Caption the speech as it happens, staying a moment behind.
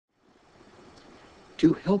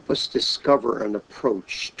to help us discover an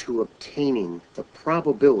approach to obtaining the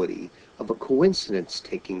probability of a coincidence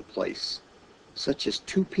taking place, such as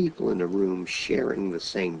two people in a room sharing the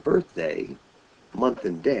same birthday, month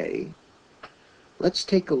and day, let's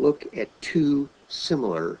take a look at two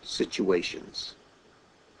similar situations.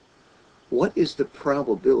 What is the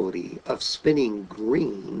probability of spinning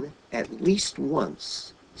green at least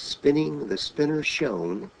once, spinning the spinner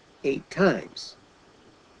shown 8 times?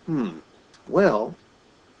 Well,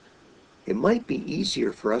 it might be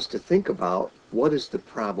easier for us to think about what is the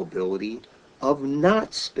probability of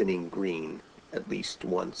not spinning green at least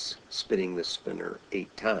once, spinning the spinner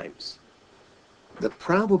 8 times. The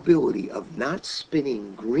probability of not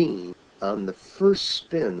spinning green on the first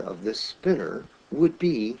spin of this spinner would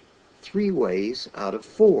be 3 ways out of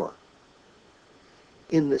 4.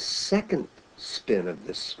 In the second spin of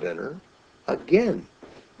this spinner, again,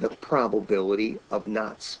 the probability of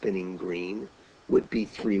not spinning green would be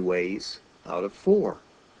 3 ways out of 4.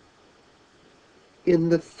 In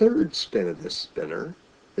the third spin of this spinner,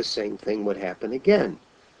 the same thing would happen again.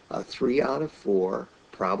 A 3 out of 4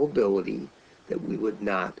 probability that we would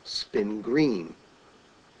not spin green.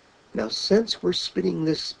 Now, since we're spinning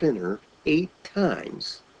this spinner 8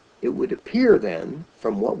 times, it would appear then,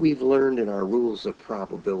 from what we've learned in our rules of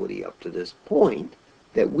probability up to this point,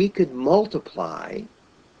 that we could multiply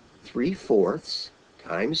 3/4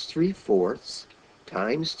 times 3/4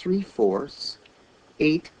 times 3/4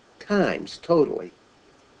 8 times totally.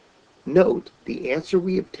 Note, the answer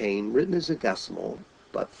we obtain, written as a decimal,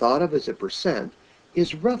 but thought of as a percent,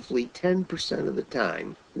 is roughly 10% of the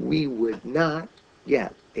time we would not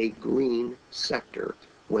get a green sector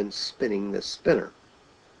when spinning the spinner.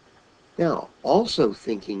 Now, also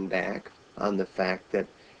thinking back on the fact that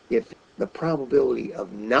if the probability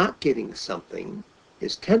of not getting something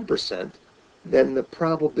is 10%, then the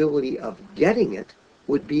probability of getting it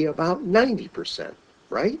would be about 90%,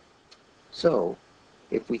 right? So,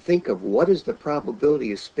 if we think of what is the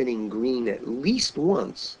probability of spinning green at least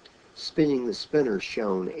once, spinning the spinner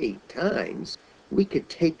shown 8 times, we could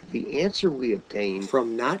take the answer we obtained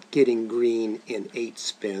from not getting green in 8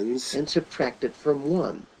 spins and subtract it from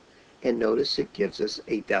 1. And notice it gives us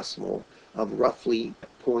a decimal of roughly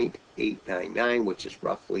 0.899, which is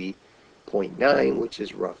roughly 0.9, which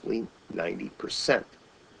is roughly 90%.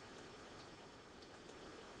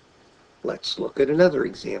 Let's look at another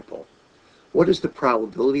example. What is the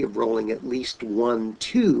probability of rolling at least 1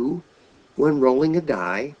 2 when rolling a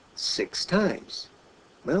die 6 times?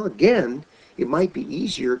 Well, again, it might be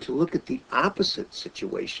easier to look at the opposite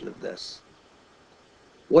situation of this.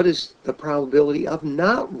 What is the probability of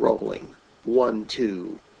not rolling 1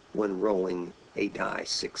 2 when rolling a die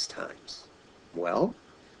 6 times? Well,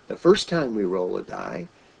 the first time we roll a die,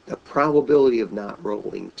 the probability of not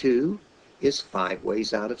rolling 2 is 5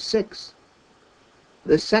 ways out of 6.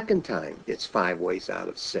 The second time, it's 5 ways out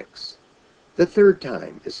of 6. The third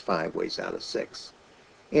time is 5 ways out of 6.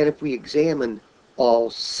 And if we examine all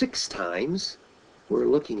 6 times, we're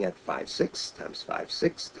looking at 5 6 times 5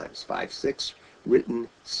 6 times 5 6 written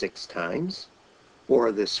 6 times,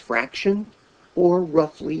 or this fraction, or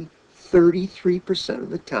roughly 33% of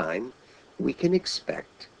the time we can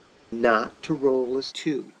expect not to roll a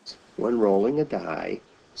 2 when rolling a die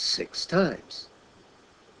 6 times.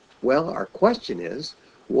 Well, our question is,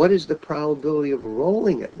 what is the probability of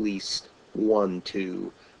rolling at least 1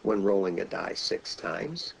 2 when rolling a die 6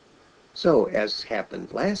 times? So, as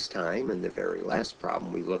happened last time in the very last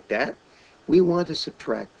problem we looked at, we want to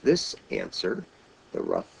subtract this answer, the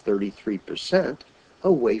rough 33%,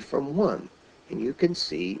 away from 1. And you can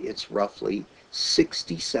see it's roughly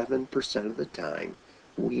 67% of the time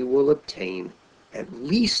we will obtain at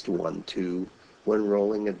least 1 2 when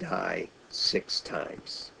rolling a die 6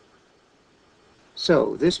 times.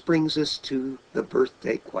 So this brings us to the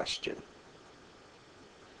birthday question.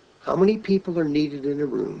 How many people are needed in a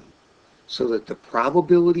room so that the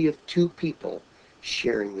probability of 2 people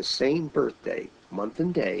sharing the same birthday, month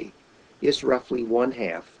and day, is roughly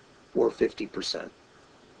 1/2 or 50%?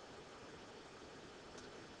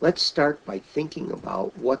 Let's start by thinking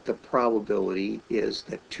about what the probability is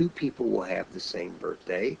that 2 people will have the same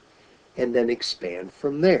birthday, and then expand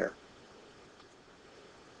from there.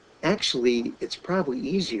 Actually, it's probably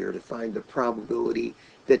easier to find the probability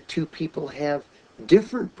that 2 people have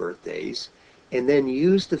different birthdays, and then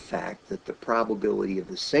use the fact that the probability of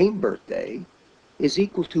the same birthday is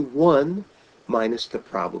equal to 1 minus the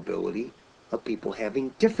probability of people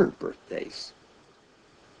having different birthdays.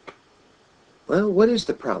 Well, what is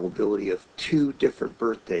the probability of 2 different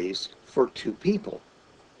birthdays for 2 people?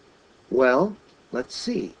 Well, let's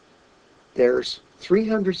see. There's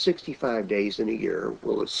 365 days in a year.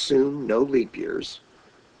 We'll assume no leap years.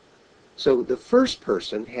 So the first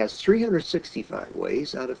person has 365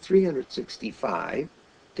 ways out of 365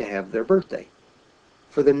 to have their birthday.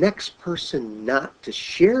 For the next person not to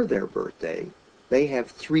share their birthday, they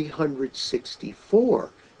have 364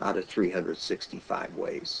 out of 365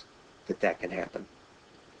 ways that can happen.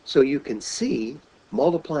 So you can see,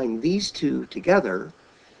 multiplying these two together,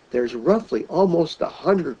 there's roughly almost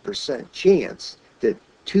 100% chance that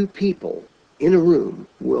two people in a room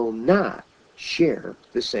will not share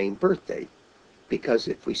the same birthday. Because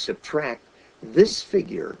if we subtract this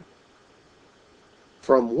figure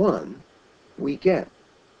from 1, we get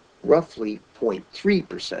roughly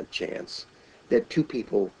 0.3% chance that two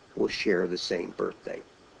people will share the same birthday.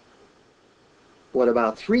 What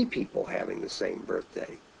about 3 people having the same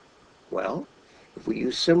birthday? Well, if we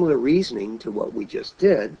use similar reasoning to what we just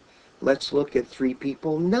did, let's look at 3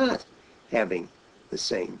 people not having the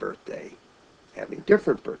same birthday, having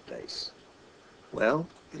different birthdays. Well,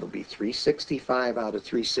 it'll be 365 out of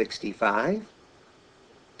 365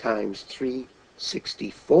 times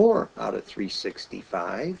 364 out of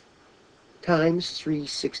 365 times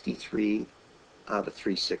 363 out of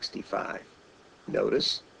 365.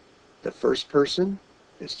 Notice the first person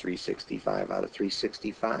is 365 out of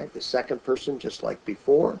 365. The second person, just like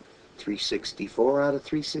before, 364 out of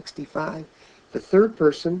 365. The third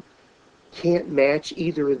person can't match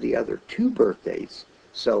either of the other 2 birthdays,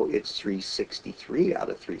 so it's 363 out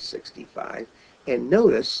of 365. And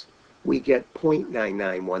notice we get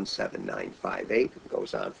 0.9917958. It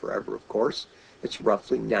goes on forever, of course. It's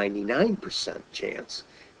roughly 99% chance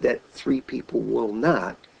that 3 people will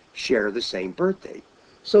not share the same birthday.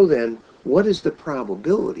 So then, what is the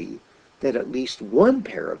probability that at least one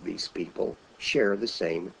pair of these people share the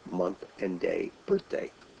same month and day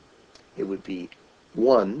birthday? It would be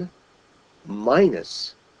 1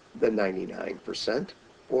 minus the 99%,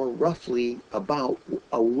 or roughly about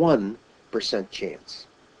a 1% chance.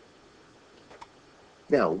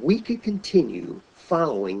 Now, we could continue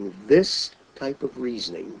following this type of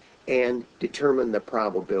reasoning and determine the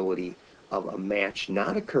probability of a match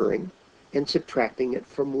not occurring and subtracting it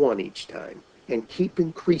from 1 each time, and keep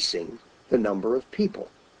increasing the number of people.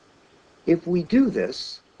 If we do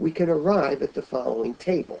this, we can arrive at the following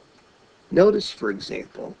table. Notice, for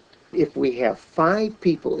example, if we have 5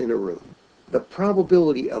 people in a room, the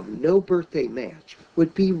probability of no birthday match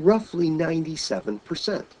would be roughly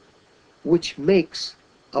 97%, which makes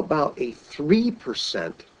about a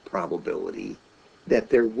 3% probability that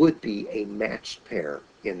there would be a matched pair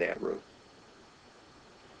in that room.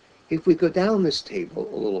 If we go down this table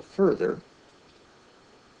a little further,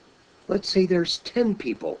 let's say there's 10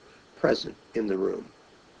 people present in the room.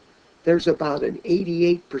 There's about an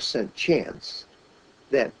 88% chance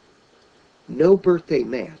that no birthday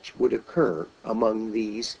match would occur among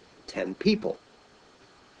these 10 people.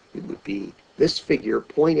 It would be this figure,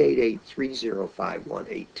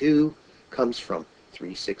 0.88305182, comes from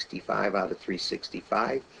 365 out of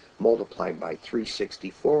 365, multiplied by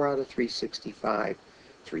 364 out of 365,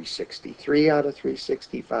 363 out of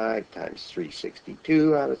 365 times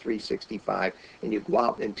 362 out of 365, and you go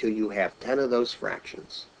out until you have 10 of those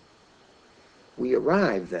fractions. We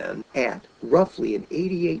arrive then at roughly an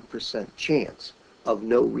 88% chance of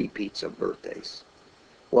no repeats of birthdays.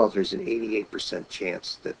 Well, if there's an 88%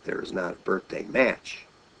 chance that there is not a birthday match,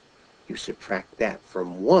 you subtract that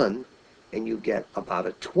from 1 and you get about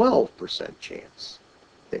a 12% chance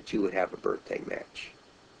that you would have a birthday match.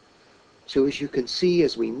 So as you can see,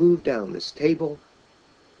 as we move down this table,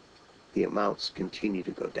 the amounts continue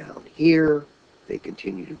to go down here, they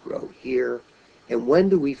continue to grow here, and when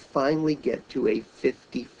do we finally get to a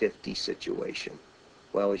 50-50 situation?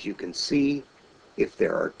 Well, as you can see, if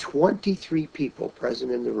there are 23 people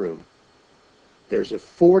present in the room, there's a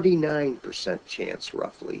 49% chance,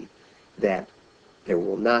 roughly, that there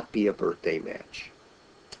will not be a birthday match.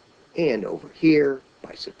 And over here,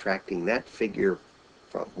 by subtracting that figure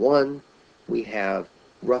from 1, we have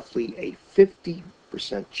roughly a 50%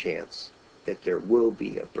 chance that there will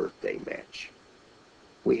be a birthday match.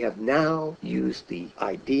 We have now used the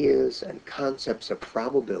ideas and concepts of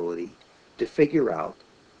probability to figure out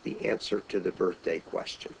the answer to the birthday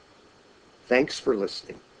question. Thanks for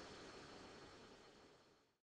listening.